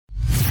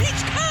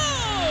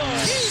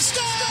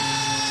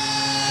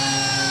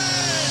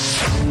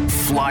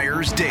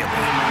Flyers Daily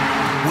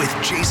with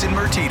Jason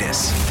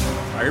Myrtetus.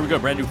 All right, here we go.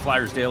 Brand new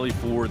Flyers Daily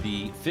for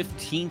the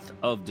 15th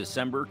of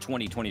December,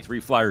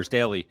 2023. Flyers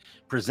Daily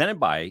presented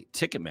by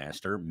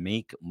Ticketmaster.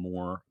 Make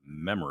more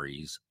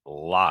memories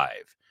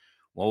live.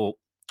 Well,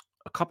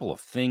 a couple of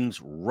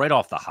things right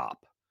off the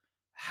hop.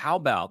 How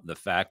about the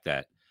fact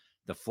that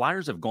the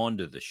Flyers have gone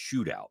to the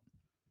shootout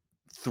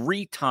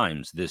 3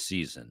 times this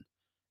season,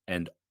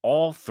 and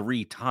all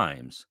 3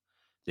 times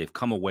they've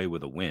come away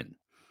with a win.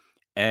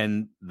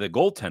 And the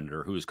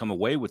goaltender who has come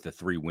away with the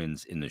 3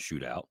 wins in the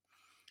shootout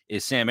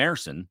is Sam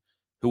Ersson,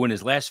 who in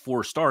his last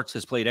 4 starts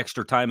has played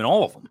extra time in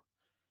all of them.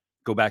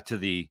 Go back to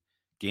the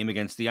game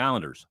against the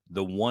Islanders,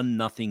 the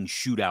 1-0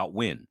 shootout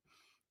win.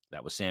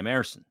 That was Sam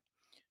Ersson.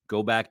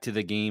 Go back to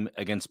the game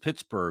against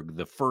Pittsburgh,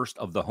 the first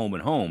of the home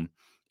and home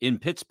in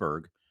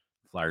Pittsburgh.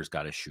 Flyers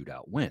got a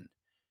shootout win.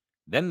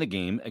 Then the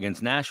game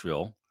against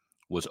Nashville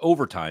was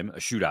overtime, a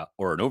shootout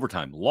or an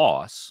overtime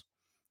loss.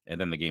 And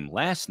then the game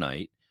last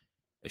night,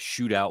 a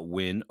shootout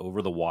win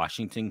over the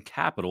Washington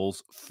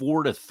Capitals,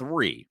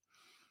 4-3.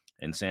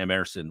 And Sam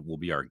Ersson will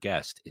be our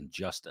guest in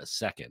just a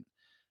second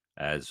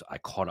as I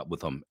caught up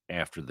with him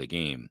after the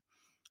game.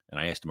 And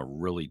I asked him a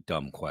really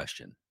dumb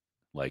question.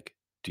 Like,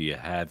 do you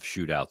have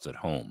shootouts at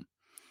home?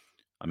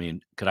 I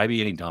mean, could I be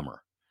any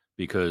dumber?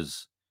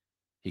 Because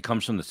he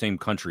comes from the same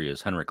country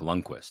as Henrik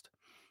Lundqvist,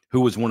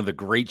 who was one of the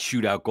great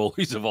shootout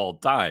goalies of all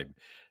time.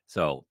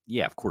 So,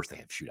 yeah, of course they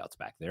have shootouts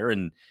back there,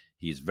 and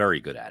he's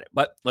very good at it.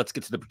 But let's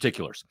get to the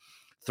particulars.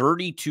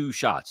 32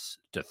 shots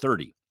to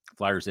 30.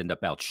 Flyers end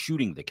up out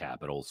shooting the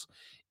Capitals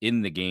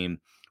in the game.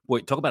 Boy,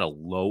 talk about a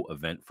low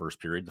event first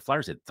period. The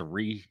Flyers had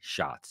 3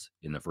 shots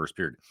in the first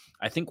period.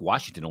 I think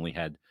Washington only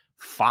had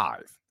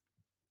 5.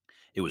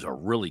 It was a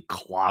really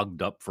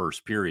clogged up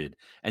first period.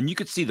 And you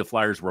could see the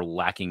Flyers were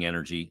lacking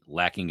energy,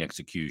 lacking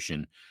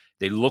execution.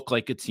 They looked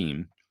like a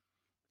team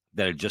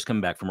that had just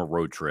come back from a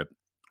road trip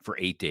for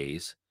 8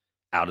 days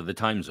out of the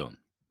time zone.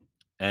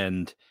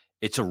 And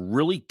it's a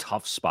really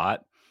tough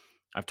spot.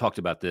 I've talked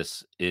about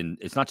this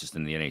it's not just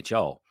in the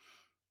NHL.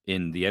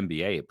 In the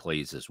NBA, it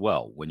plays as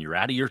well. When you're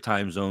out of your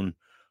time zone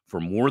for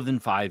more than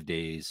 5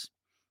 days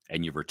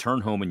and you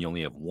return home and you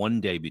only have 1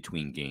 day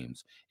between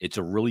games, it's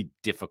a really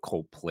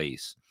difficult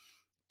place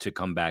to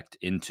come back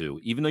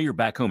into. Even though you're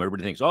back home,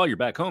 everybody thinks, oh, you're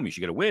back home, you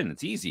should get a win.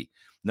 It's easy.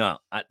 No,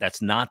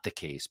 that's not the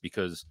case,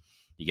 because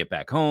you get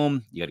back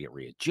home, you got to get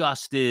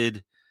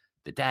readjusted.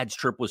 The dad's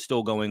trip was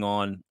still going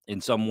on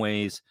in some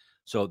ways.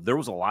 So there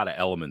was a lot of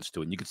elements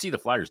to it. And you could see the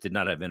Flyers did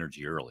not have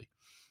energy early.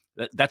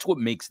 That's what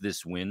makes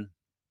this win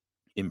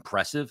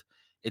impressive.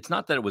 It's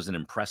not that it was an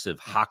impressive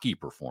hockey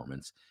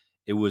performance.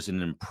 It was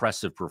an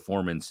impressive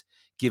performance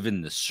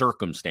given the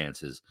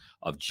circumstances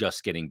of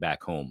just getting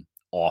back home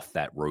off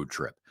that road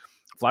trip.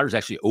 Flyers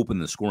actually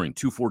opened the scoring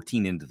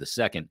 2:14 into the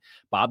second.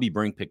 Bobby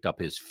Brink picked up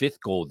his 5th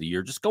goal of the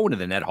year, just going to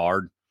the net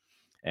hard,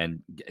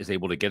 and is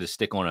able to get a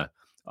stick on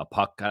a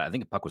puck. I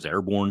think the puck was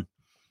airborne.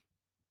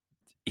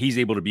 He's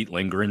able to beat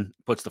Lindgren,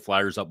 puts the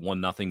Flyers up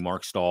 1-0.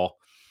 Mark Stahl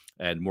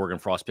and Morgan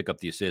Frost pick up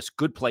the assist.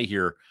 Good play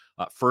here,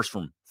 first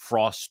from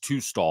Frost to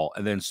Stahl.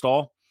 And then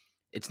Stahl,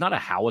 it's not a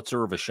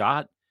howitzer of a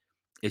shot.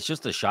 It's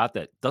just a shot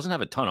that doesn't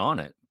have a ton on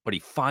it, but he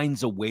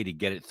finds a way to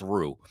get it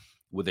through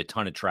with a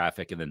ton of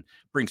traffic, and then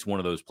brings one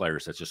of those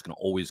players that's just going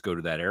to always go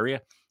to that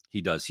area.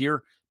 He does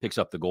here, picks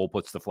up the goal,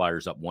 puts the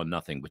Flyers up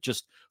 1-0. But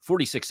just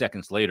 46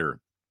 seconds later,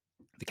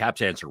 the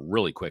Caps answer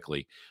really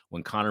quickly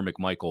when Connor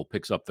McMichael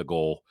picks up the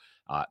goal.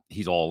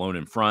 He's all alone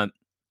in front,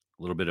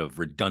 a little bit of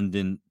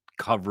redundant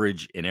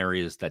coverage in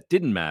areas that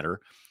didn't matter,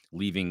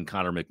 leaving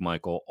Connor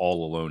McMichael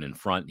all alone in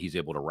front. He's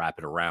able to wrap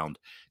it around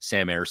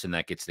Sam Ersson.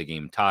 That gets the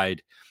game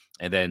tied.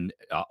 And then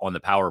on the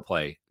power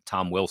play,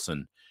 Tom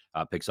Wilson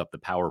picks up the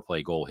power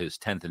play goal, his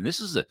 10th. And this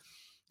is a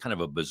kind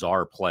of a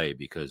bizarre play,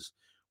 because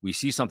we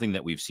see something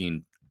that we've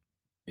seen.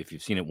 If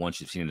you've seen it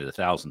once, you've seen it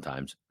 1,000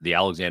 times. The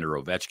Alexander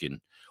Ovechkin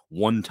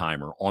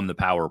one-timer on the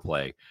power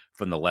play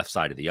from the left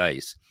side of the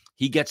ice.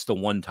 He gets the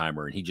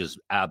one-timer, and he just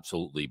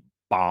absolutely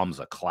bombs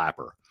a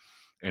clapper.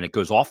 And it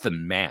goes off the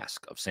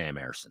mask of Sam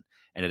Ersson.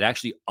 And it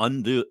actually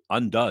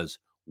undoes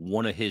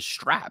one of his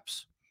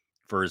straps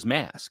for his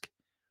mask.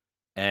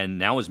 And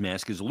now his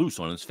mask is loose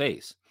on his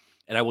face.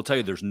 And I will tell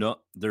you,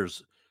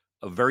 there's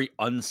a very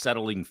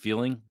unsettling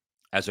feeling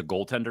as a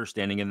goaltender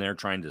standing in there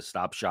trying to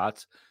stop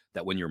shots,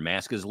 that when your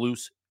mask is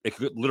loose, it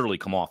could literally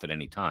come off at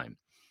any time.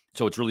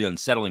 So it's really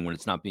unsettling when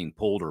it's not being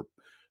pulled or,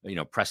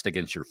 pressed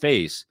against your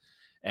face.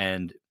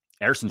 And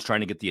Ersson's trying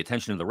to get the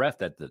attention of the ref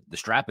that the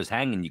strap is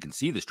hanging. You can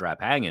see the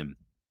strap hanging.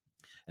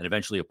 And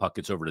eventually a puck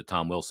gets over to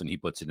Tom Wilson. He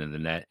puts it in the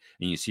net.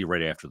 And you see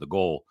right after the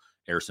goal,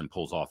 Ersson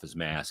pulls off his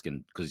mask,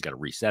 and because he's got to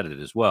reset it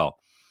as well.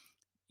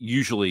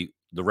 Usually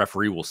the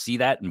referee will see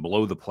that and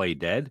blow the play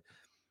dead.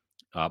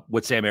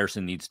 What Sam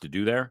Ersson needs to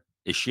do there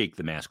is shake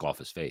the mask off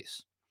his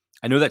face.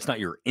 I know that's not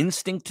your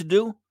instinct to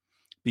do,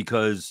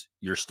 because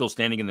you're still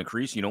standing in the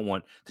crease. You don't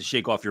want to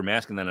shake off your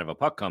mask and then have a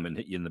puck come and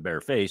hit you in the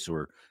bare face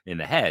or in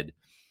the head.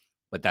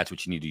 But that's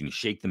what you need to do. You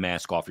shake the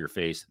mask off your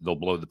face. They'll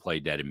blow the play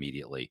dead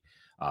immediately.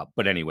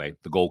 But anyway,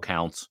 the goal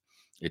counts.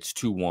 It's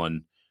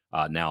 2-1.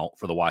 Now,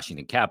 for the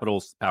Washington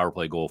Capitals, power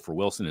play goal for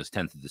Wilson is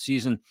 10th of the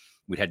season.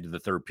 We head to the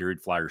third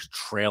period, Flyers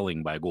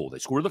trailing by a goal. They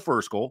score the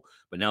first goal,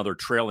 but now they're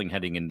trailing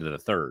heading into the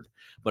third.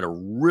 But a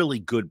really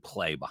good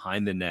play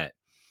behind the net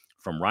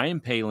from Ryan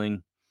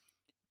Poehling,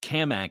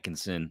 Cam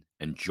Atkinson,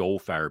 and Joel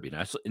Farabee.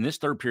 Now, in this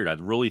third period,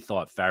 I really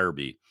thought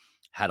Farabee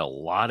had a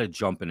lot of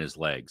jump in his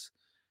legs.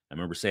 I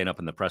remember saying up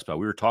in the press box,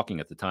 we were talking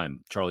at the time,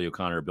 Charlie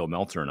O'Connor, Bill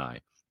Meltzer, and I,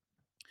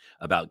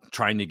 about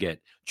trying to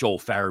get Joel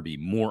Farabee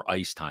more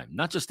ice time,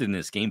 not just in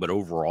this game, but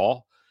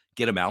overall,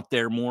 get him out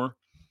there more,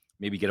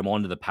 maybe get him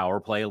onto the power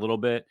play a little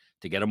bit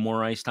to get him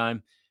more ice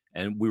time.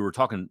 And we were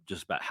talking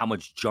just about how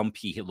much jump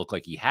he looked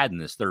like he had in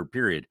this third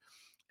period.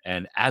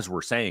 And as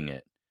we're saying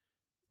it,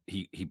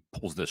 he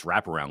pulls this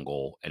wraparound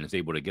goal and is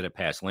able to get it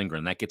past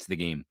Lindgren. That gets the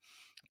game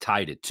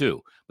tied at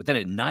 2. But then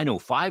at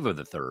 9:05 of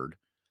the third,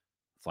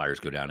 Flyers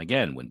go down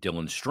again when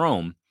Dylan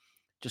Strome,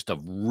 just a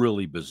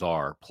really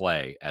bizarre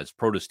play as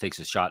Protas takes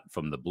a shot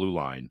from the blue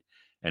line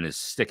and his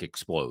stick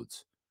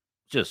explodes.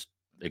 Just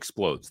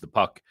explodes. The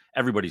puck,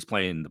 everybody's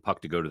playing the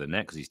puck to go to the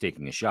net because he's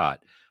taking a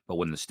shot. But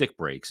when the stick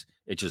breaks,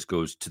 it just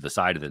goes to the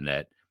side of the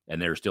net.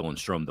 And there's Dylan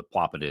Strome to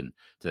plop it in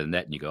to the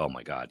net. And you go, oh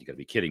my God, you got to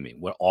be kidding me.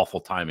 What awful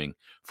timing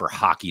for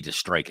hockey to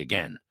strike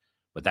again.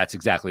 But that's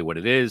exactly what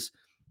it is.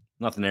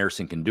 Nothing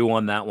Ersson can do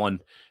on that one.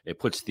 It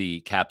puts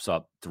the Caps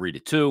up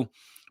 3-2.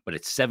 But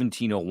it's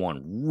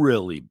 17:01.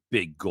 Really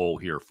big goal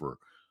here for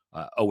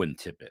Owen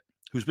Tippett,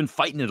 who's been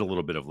fighting it a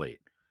little bit of late.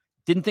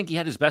 Didn't think he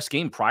had his best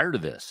game prior to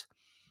this.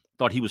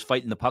 Thought he was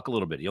fighting the puck a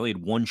little bit. He only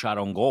had one shot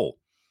on goal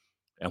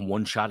and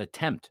one shot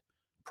attempt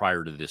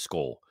prior to this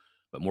goal.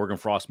 But Morgan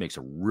Frost makes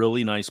a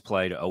really nice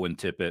play to Owen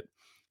Tippett.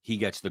 He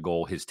gets the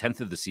goal, his 10th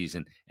of the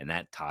season, and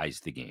that ties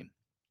the game.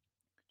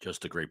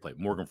 Just a great play.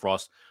 Morgan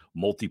Frost,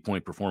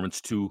 multi-point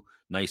performance, 2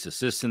 nice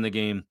assists in the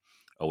game.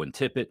 Owen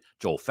Tippett,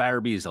 Joel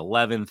Farabee is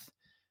 11th.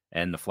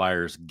 And the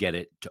Flyers get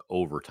it to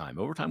overtime.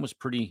 Overtime was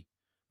pretty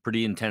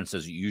intense,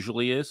 as it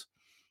usually is.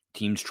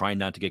 Teams trying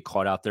not to get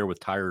caught out there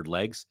with tired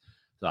legs.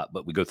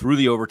 But we go through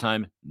the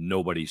overtime,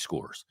 nobody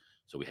scores.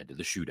 So we head to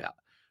the shootout.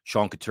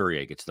 Sean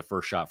Couturier gets the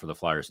first shot for the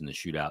Flyers in the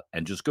shootout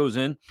and just goes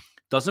in.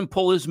 Doesn't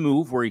pull his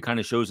move where he kind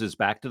of shows his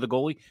back to the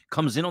goalie.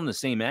 Comes in on the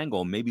same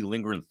angle. Maybe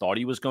Lindgren thought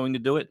he was going to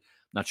do it.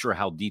 Not sure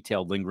how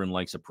detailed Lindgren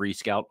likes a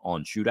pre-scout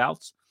on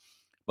shootouts.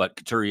 But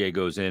Couturier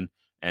goes in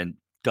and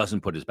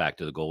doesn't put his back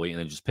to the goalie, and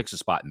then just picks a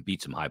spot and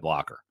beats him high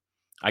blocker.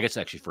 I guess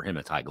actually for him,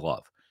 it's high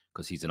glove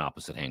because he's an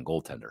opposite hand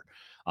goaltender.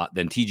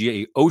 Then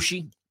TJ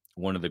Oshie,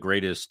 one of the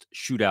greatest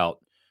shootout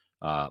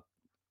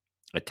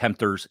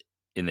attempters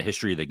in the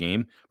history of the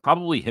game.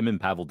 Probably him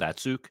and Pavel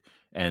Datsyuk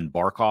and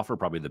Barkov are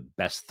probably the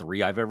best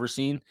 3 I've ever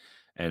seen.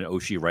 And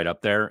Oshie right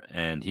up there,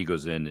 and he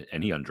goes in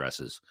and he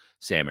undresses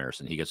Sam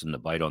Ersson. He gets him to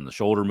bite on the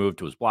shoulder move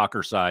to his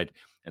blocker side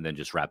and then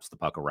just wraps the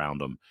puck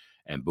around him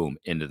and boom,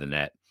 into the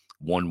net.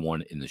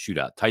 1-1 in the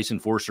shootout. Tyson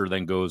Forster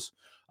then goes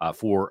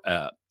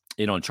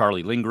in on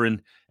Charlie Lindgren,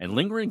 and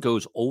Lindgren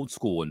goes old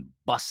school and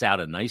busts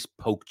out a nice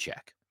poke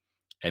check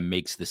and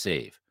makes the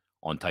save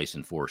on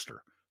Tyson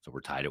Forster. So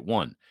we're tied at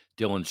 1.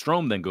 Dylan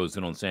Strome then goes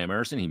in on Sam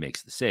Ersson. He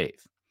makes the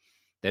save.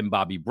 Then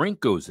Bobby Brink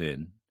goes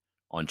in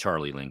on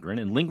Charlie Lindgren,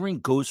 and Lindgren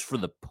goes for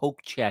the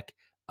poke check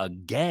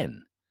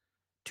again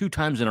 2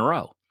 times in a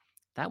row.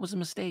 That was a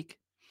mistake.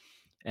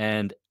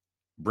 And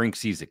Brink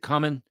sees it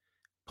coming,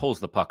 pulls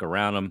the puck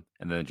around him,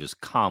 and then just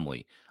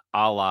calmly,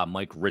 a la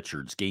Mike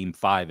Richards, Game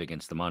 5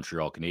 against the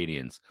Montreal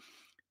Canadiens,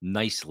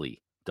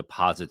 nicely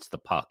deposits the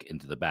puck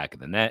into the back of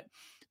the net.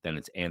 Then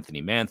it's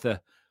Anthony Mantha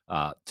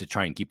to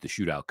try and keep the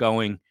shootout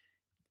going.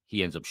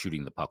 He ends up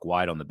shooting the puck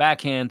wide on the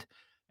backhand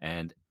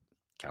and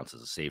counts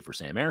as a save for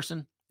Sam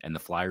Ersson, and the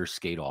Flyers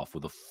skate off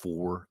with a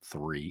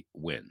 4-3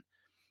 win.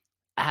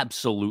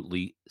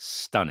 Absolutely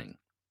stunning.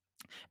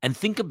 And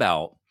think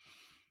about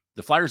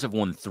the Flyers have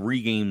won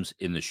 3 games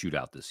in the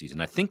shootout this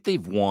season. I think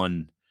they've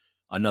won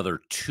another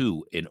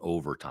 2 in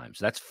overtime.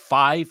 So that's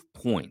 5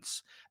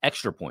 points,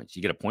 extra points.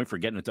 You get a point for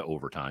getting it to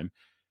overtime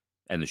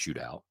and the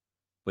shootout.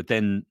 But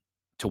then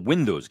to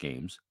win those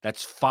games,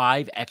 that's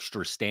 5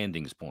 extra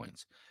standings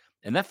points.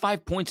 And that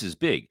 5 points is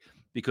big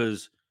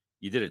because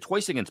you did it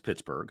twice against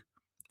Pittsburgh.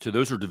 So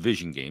those are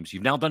division games.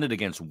 You've now done it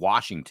against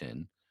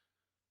Washington,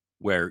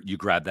 where you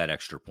grab that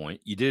extra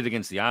point. You did it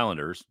against the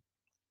Islanders,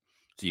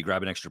 so you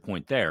grab an extra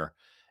point there.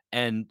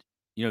 And,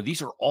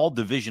 these are all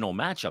divisional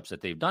matchups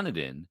that they've done it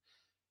in.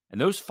 And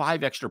those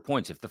 5 extra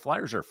points, if the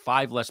Flyers are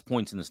 5 less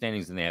points in the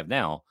standings than they have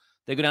now,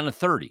 they go down to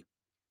 30.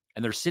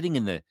 And they're sitting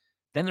in the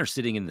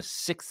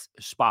 6th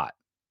spot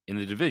in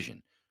the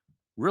division.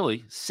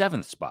 Really,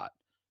 7th spot.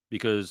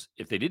 Because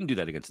if they didn't do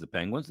that against the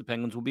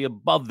Penguins will be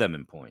above them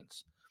in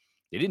points.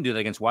 They didn't do that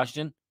against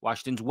Washington.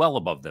 Washington's well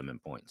above them in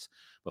points.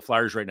 But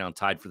Flyers right now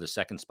tied for the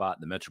 2nd spot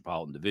in the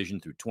Metropolitan Division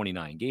through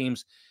 29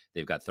 games.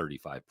 They've got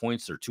 35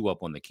 points. They're 2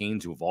 up on the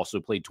Canes, who have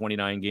also played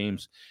 29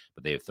 games,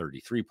 but they have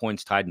 33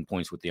 points, tied in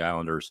points with the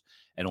Islanders,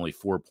 and only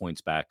 4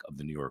 points back of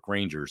the New York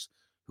Rangers,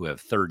 who have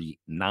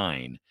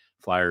 39.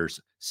 Flyers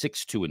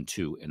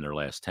 6-2-2 in their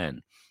last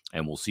 10.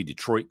 And we'll see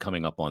Detroit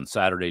coming up on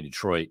Saturday.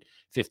 Detroit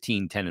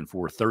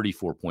 15-10-4,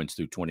 34 points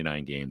through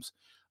 29 games.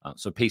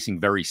 So pacing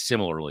very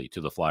similarly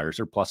to the Flyers.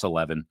 They're plus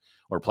 11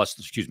 or plus,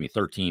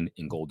 13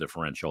 in goal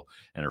differential,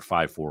 and are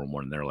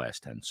 5-4-1 in their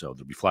last 10. So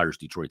there'll be Flyers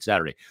Detroit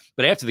Saturday.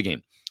 But after the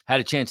game, had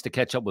a chance to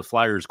catch up with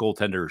Flyers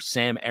goaltender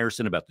Sam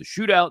Ersson about the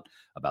shootout,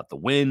 about the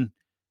win,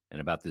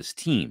 and about this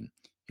team.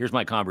 Here's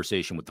my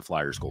conversation with the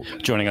Flyers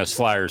goaltender. Joining us,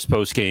 Flyers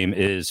postgame,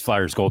 is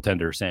Flyers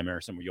goaltender Sam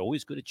Ersson. Were you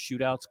always good at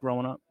shootouts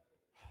growing up?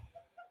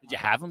 Did you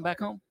have them back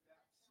home?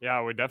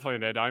 Yeah, we definitely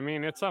did. I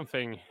mean, it's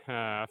something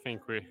I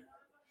think we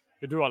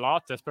do a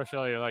lot,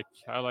 especially like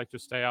I like to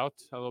stay out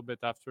a little bit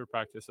after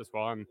practice as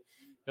well, and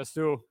just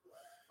do.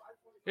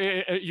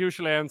 It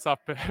usually ends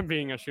up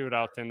being a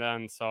shootout in the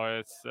end, so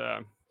it's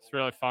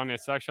really fun.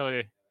 It's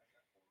actually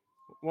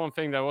one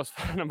thing that was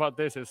fun about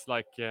this is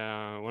like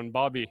when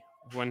Bobby,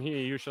 when he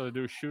usually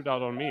do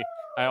shootout on me,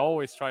 I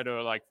always try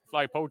to like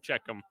fly poke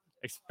check him.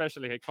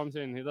 Especially he comes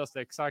in, he does the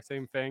exact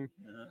same thing.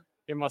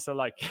 He must have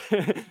like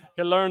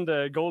he learned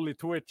the goalie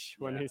twitch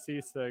when he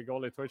sees the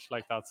goalie twitch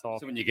like that. So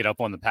when you get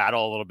up on the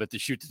paddle a little bit to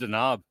shoot to the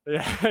knob.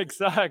 Yeah,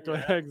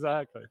 exactly.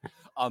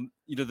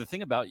 The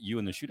thing about you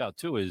in the shootout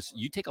too is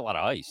you take a lot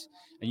of ice,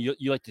 and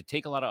you like to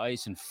take a lot of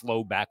ice and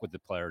flow back with the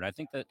player. And I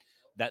think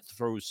that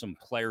throws some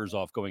players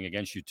off going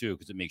against you too,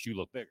 because it makes you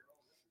look bigger.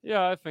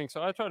 Yeah, I think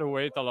so. I try to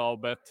wait a little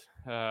bit,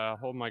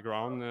 hold my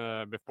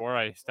ground before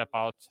I step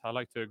out. I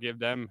like to give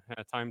them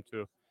time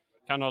to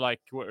kind of like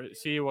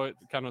see what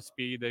kind of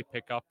speed they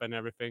pick up and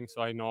everything,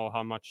 so I know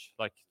how much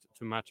like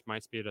to match my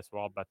speed as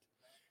well. But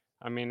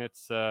I mean,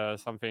 it's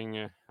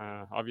something.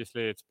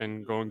 Obviously, it's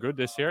been going good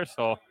this year,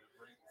 so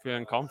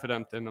feeling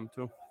confident in them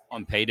too.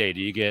 On payday,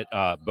 do you get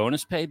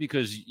bonus pay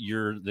because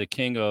you're the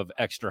king of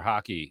extra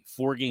hockey?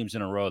 4 games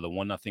in a row, the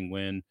 1-0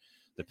 win,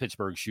 the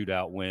Pittsburgh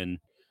shootout win.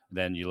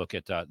 Then you look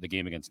at the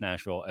game against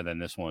Nashville, and then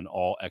this one,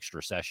 all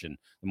extra session.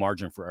 The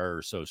margin for error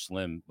is so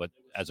slim, but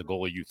as a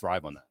goalie, you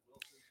thrive on that.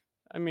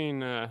 I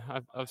mean,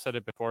 I've said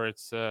it before.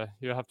 It's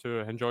you have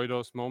to enjoy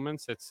those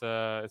moments. It's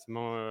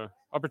more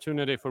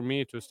opportunity for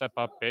me to step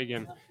up big,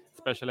 and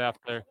especially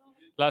after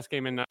last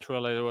game in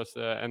Nashville, it was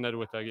ended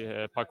with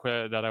a puck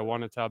that I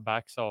wanted to have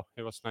back. So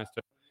it was nice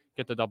to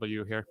get the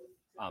W here.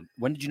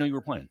 When did you know you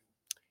were playing?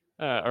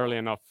 Early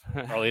enough.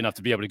 Early enough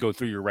to be able to go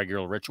through your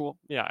regular ritual?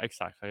 Yeah,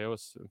 exactly.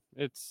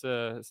 It's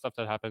stuff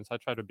that happens. I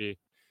try to be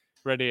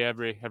ready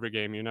every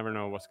game. You never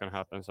know what's going to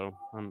happen, so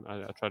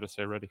I try to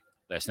stay ready.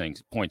 Last thing,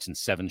 points in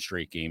 7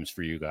 straight games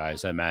for you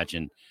guys. I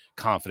imagine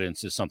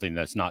confidence is something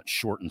that's not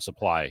short in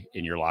supply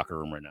in your locker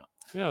room right now.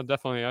 Yeah,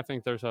 definitely. I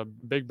think there's a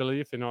big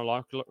belief in our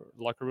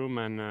locker room,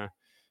 and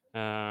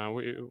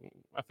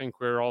I think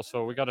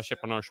we got a chip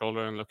on our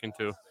shoulder and looking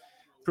to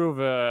prove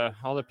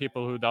all the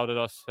people who doubted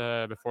us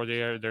before the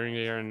year, during the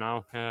year, and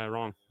now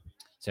wrong.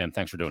 Sam,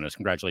 thanks for doing this.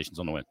 Congratulations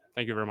on the win.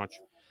 Thank you very much.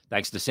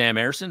 Thanks to Sam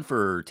Ersson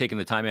for taking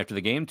the time after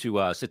the game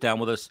to sit down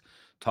with us,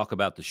 talk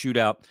about the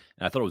shootout.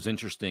 And I thought it was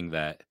interesting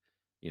that,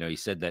 he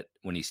said that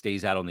when he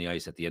stays out on the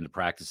ice at the end of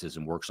practices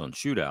and works on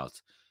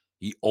shootouts,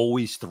 he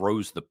always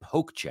throws the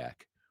poke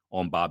check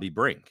on Bobby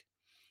Brink.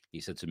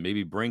 He said, so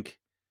maybe Brink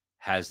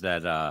has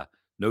that,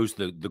 knows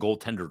the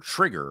goaltender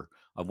trigger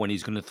of when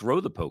he's going to throw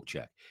the poke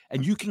check.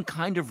 And you can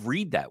kind of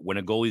read that when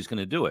a goalie's going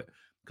to do it.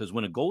 Because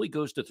when a goalie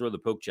goes to throw the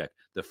poke check,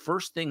 the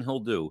first thing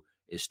he'll do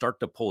is start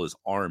to pull his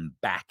arm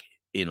back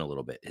in a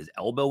little bit, his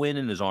elbow in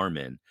and his arm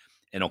in,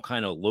 and he'll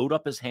kind of load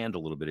up his hand a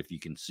little bit. If you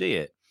can see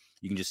it,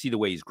 you can just see the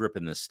way he's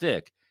gripping the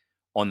stick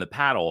on the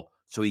paddle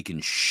so he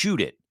can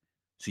shoot it.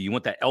 So you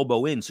want that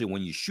elbow in, so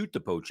when you shoot the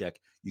poke check,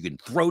 you can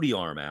throw the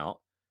arm out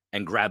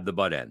and grab the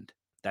butt end.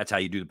 That's how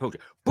you do the poke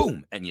check.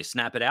 Boom, and you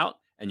snap it out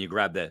and you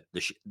grab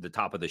the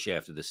top of the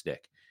shaft of the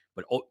stick.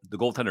 But the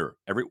goaltender,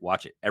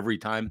 every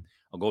time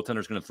a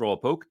goaltender's going to throw a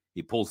poke,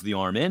 he pulls the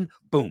arm in,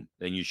 boom,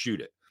 then you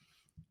shoot it.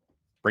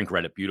 Brink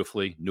read it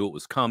beautifully, knew it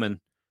was coming,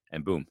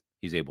 and boom,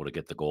 he's able to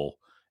get the goal.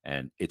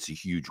 And it's a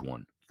huge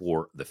one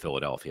for the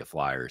Philadelphia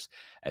Flyers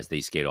as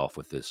they skate off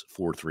with this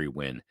 4-3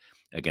 win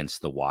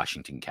against the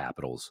Washington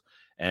Capitals.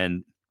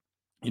 And,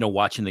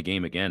 watching the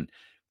game again,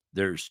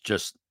 there's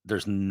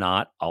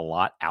not a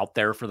lot out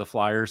there for the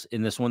Flyers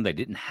in this one. They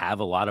didn't have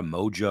a lot of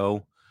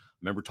mojo. I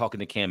remember talking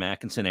to Cam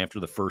Atkinson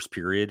after the first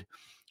period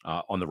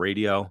on the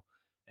radio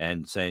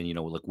and saying,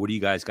 look, what do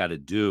you guys got to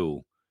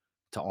do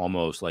to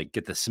almost like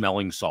get the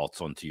smelling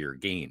salts onto your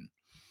game?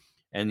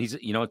 And he's,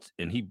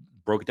 and he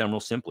broke it down real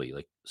simply.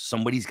 Like,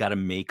 somebody's got to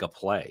make a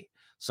play.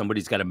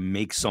 Somebody's got to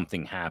make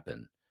something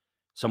happen.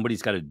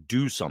 Somebody's got to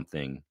do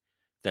something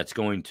that's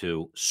going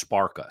to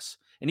spark us.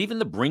 And even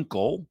the Brink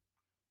goal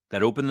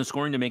that opened the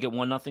scoring to make it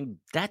 1-0,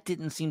 that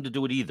didn't seem to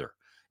do it either.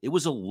 It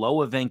was a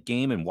low event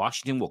game, and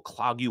Washington will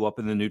clog you up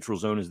in the neutral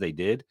zone as they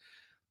did.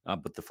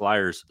 But the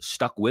Flyers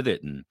stuck with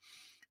it. And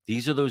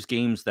these are those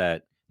games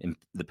that in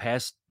the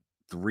past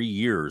 3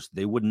 years,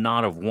 they would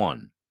not have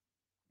won.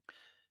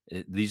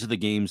 These are the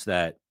games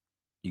that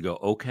you go,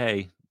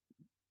 okay,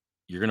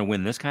 you're going to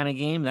win this kind of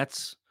game.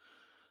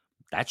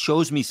 That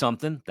shows me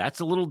something. That's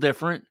a little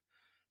different.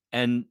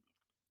 And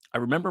I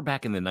remember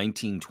back in the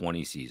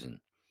 1920 season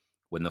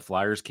when the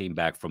Flyers came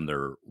back from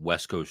their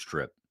West Coast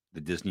trip,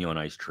 the Disney on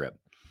Ice trip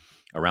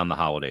around the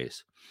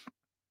holidays,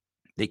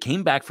 They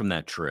came back from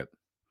that trip,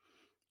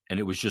 and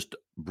it was just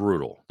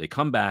brutal. They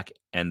come back,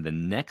 and the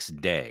next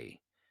day,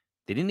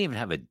 they didn't even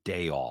have a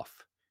day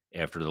off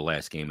after the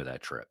last game of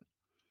that trip.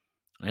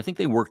 And I think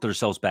they worked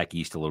themselves back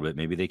east a little bit.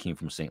 Maybe they came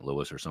from St.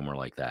 Louis or somewhere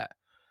like that.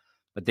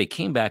 But they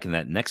came back, and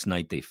that next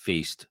night they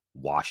faced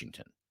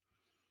Washington.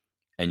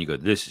 And you go,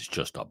 this is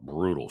just a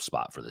brutal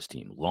spot for this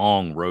team.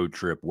 Long road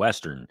trip,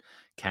 Western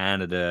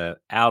Canada,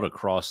 out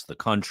across the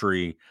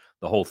country,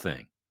 the whole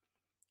thing.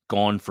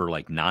 Gone for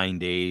like 9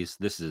 days.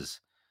 This is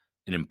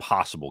an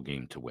impossible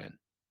game to win.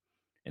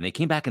 And they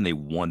came back and they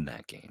won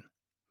that game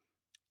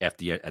at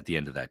the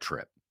end of that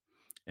trip,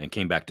 and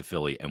came back to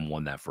Philly and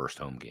won that first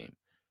home game.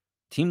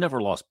 Team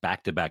never lost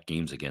back-to-back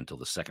games again until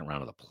the second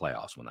round of the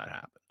playoffs when that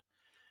happened.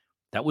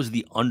 That was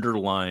the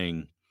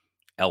underlying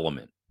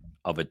element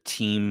of a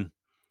team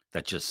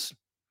that just,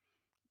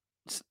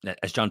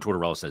 as John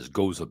Tortorella says,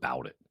 goes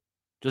about it.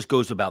 Just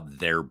goes about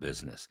their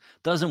business.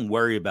 Doesn't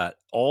worry about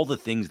all the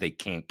things they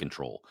can't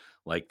control,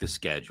 like the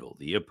schedule,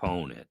 the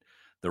opponent,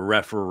 the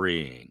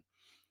refereeing,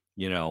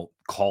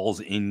 calls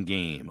in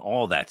game,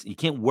 all that. You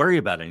can't worry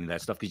about any of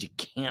that stuff because you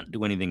can't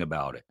do anything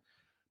about it.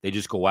 They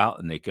just go out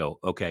and they go,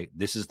 okay,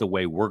 this is the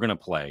way we're going to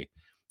play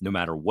no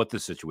matter what the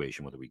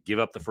situation, whether we give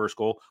up the first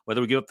goal,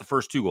 whether we give up the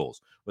first two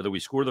goals, whether we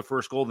score the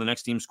first goal, the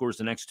next team scores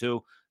the next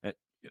two.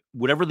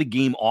 Whatever the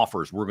game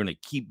offers, we're going to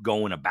keep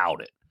going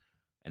about it.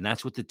 And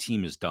that's what the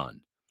team has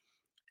done.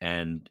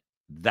 And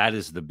that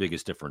is the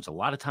biggest difference. A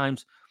lot of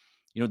times,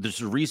 there's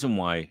a reason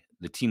why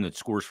the team that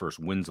scores first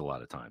wins a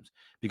lot of times,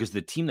 because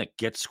the team that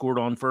gets scored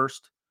on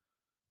first,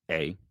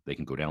 they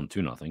can go down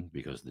 2-0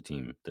 because the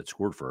team that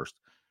scored first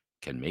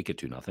can make it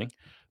 2-0.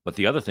 But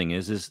the other thing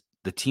is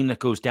the team that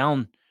goes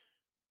down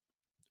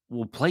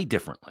will play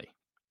differently.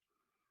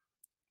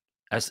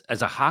 As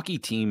a hockey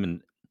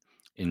team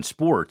in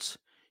sports,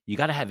 you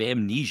got to have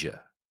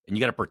amnesia, and you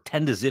got to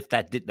pretend as if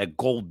that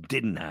goal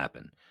didn't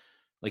happen.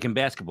 Like in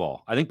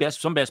basketball, I think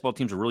some basketball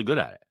teams are really good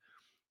at it.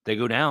 They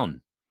go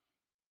down,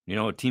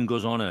 a team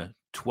goes on a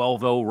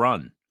 12-0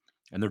 run,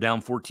 and they're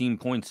down 14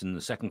 points in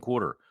the second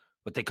quarter,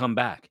 but they come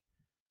back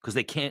because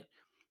they can't.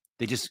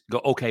 They just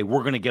go, okay,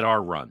 we're going to get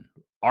our run.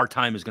 Our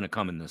time is going to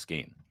come in this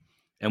game,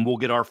 and we'll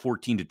get our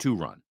 14-2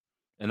 run,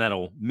 and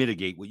that'll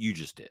mitigate what you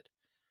just did.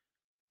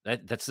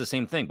 That's the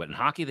same thing, but in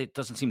hockey, that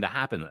doesn't seem to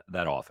happen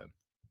that often,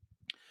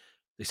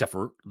 except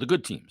for the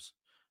good teams.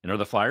 And are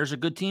the Flyers a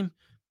good team?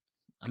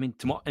 I mean,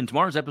 in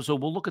tomorrow's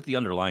episode, we'll look at the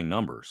underlying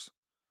numbers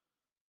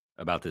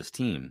about this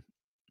team,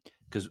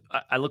 because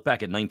I look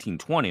back at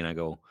 1920 and I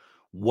go,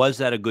 was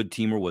that a good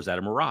team or was that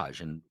a mirage?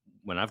 And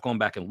when I've gone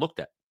back and looked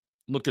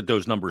at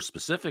those numbers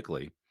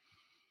specifically,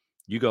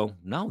 you go,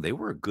 no, they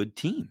were a good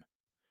team.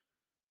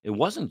 It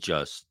wasn't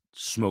just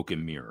smoke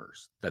and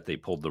mirrors that they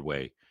pulled their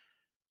way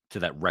to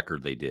that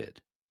record they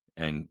did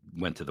and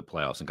went to the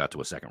playoffs and got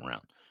to a second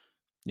round.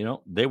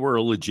 They were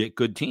a legit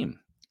good team.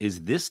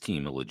 Is this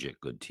team a legit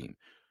good team?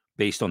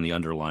 Based on the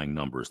underlying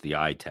numbers, the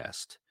eye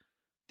test,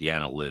 the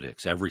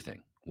analytics,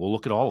 everything. We'll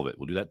look at all of it.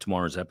 We'll do that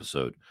tomorrow's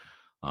episode.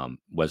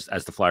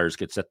 As the Flyers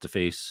get set to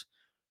face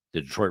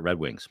the Detroit Red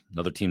Wings,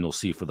 another team they'll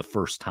see for the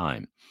first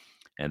time.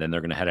 And then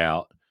they're going to head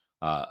out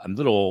a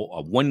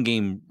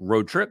one-game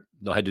road trip.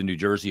 They'll head to New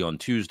Jersey on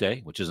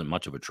Tuesday, which isn't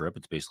much of a trip.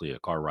 It's basically a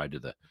car ride to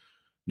the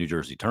New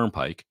Jersey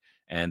Turnpike.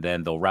 And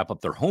then they'll wrap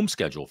up their home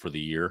schedule for the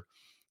year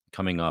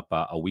coming up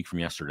a week from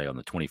yesterday on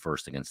the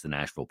 21st against the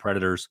Nashville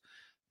Predators.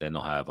 Then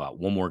they'll have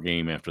one more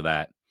game after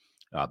that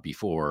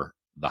before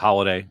the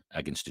holiday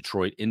against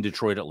Detroit, in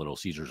Detroit at Little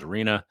Caesars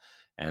Arena.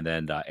 And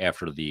then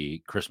after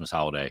the Christmas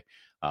holiday,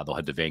 they'll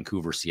head to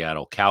Vancouver,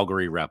 Seattle,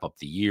 Calgary, wrap up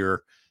the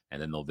year.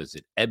 And then they'll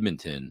visit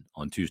Edmonton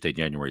on Tuesday,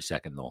 January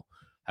 2nd. They'll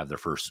have their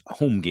first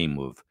home game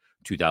of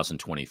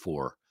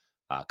 2024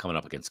 coming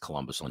up against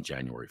Columbus on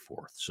January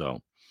 4th.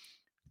 So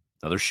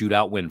another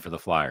shootout win for the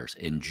Flyers.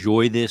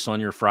 Enjoy this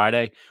on your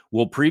Friday.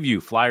 We'll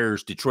preview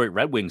Flyers Detroit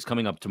Red Wings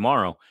coming up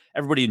tomorrow.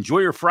 Everybody enjoy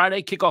your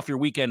Friday. Kick off your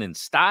weekend in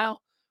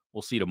style.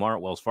 We'll see you tomorrow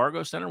at Wells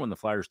Fargo Center when the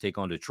Flyers take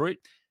on Detroit,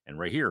 and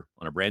right here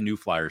on a brand new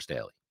Flyers Daily.